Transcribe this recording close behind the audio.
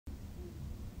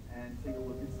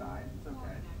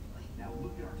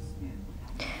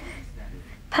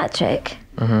Patrick.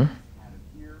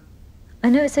 I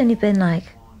know it's only been like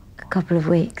a couple of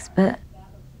weeks, but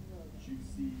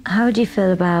how would you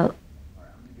feel about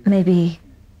maybe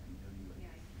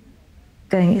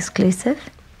going exclusive?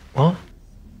 What?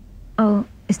 Oh,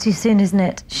 it's too soon, isn't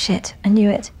it? Shit, I knew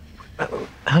it.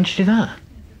 How'd you do that?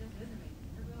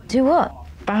 Do what?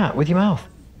 Bat with your mouth.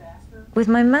 With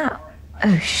my mouth?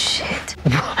 Oh, shit.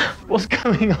 What's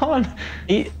going on?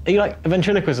 Are you like a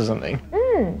ventriloquist or something?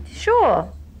 Sure.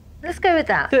 Let's go with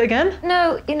that. Do it again?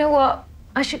 No, you know what?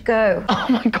 I should go. Oh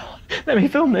my God, let me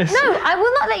film this. No, I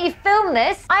will not let you film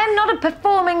this. I am not a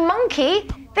performing monkey.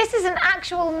 This is an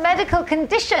actual medical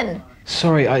condition.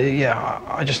 Sorry,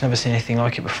 I just never seen anything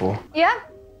like it before. Yeah?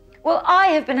 Well, I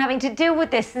have been having to deal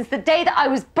with this since the day that I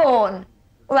was born.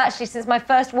 Well, actually, since my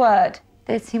first word.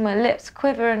 They'd see my lips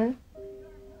quiver and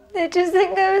they'd just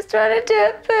think I was trying to do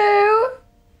a poo.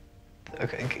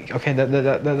 Okay,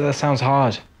 that sounds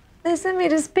hard. They sent me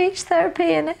to speech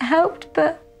therapy and it helped,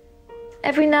 but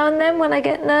every now and then when I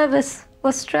get nervous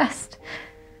or stressed,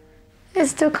 it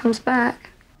still comes back.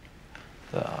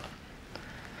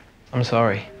 I'm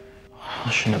sorry. I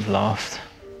shouldn't have laughed.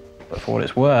 But for what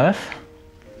it's worth,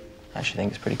 I actually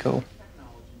think it's pretty cool.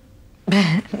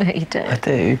 No, you don't. I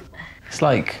do. It's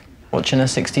like watching a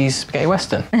 60s spaghetti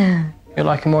western. You're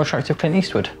like a more attractive Clint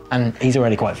Eastwood. And he's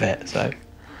already quite fit, so...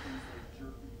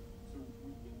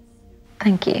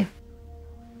 Thank you.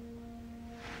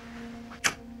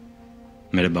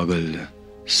 मेरे बगल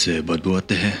से बदबू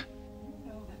आते हैं.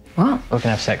 What? We can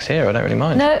have sex here, I don't really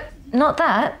mind. No, not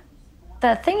that.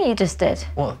 That thing you just did.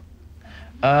 What?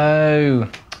 Oh,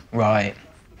 right.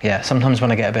 Yeah, sometimes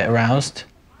when I get a bit aroused.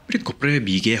 मेरे कपड़े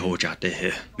भीगे हो जाते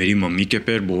हैं. मेरी मम्मी के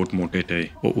पैर बहुत मोटे थे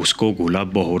और उसको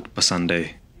गुलाब बहुत पसंद है.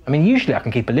 I mean, usually I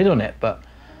can keep a lid on it, but...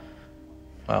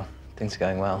 Well, things are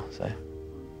going well, so...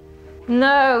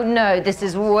 No, this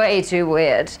is way too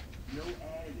weird.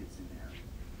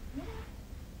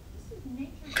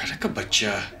 घर का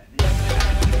बच्चा.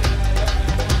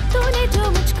 तूने जो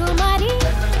मुझको मारी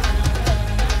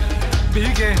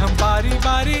भीगे हम बारी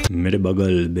बारी मेरे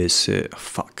बगल में से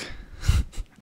fuck.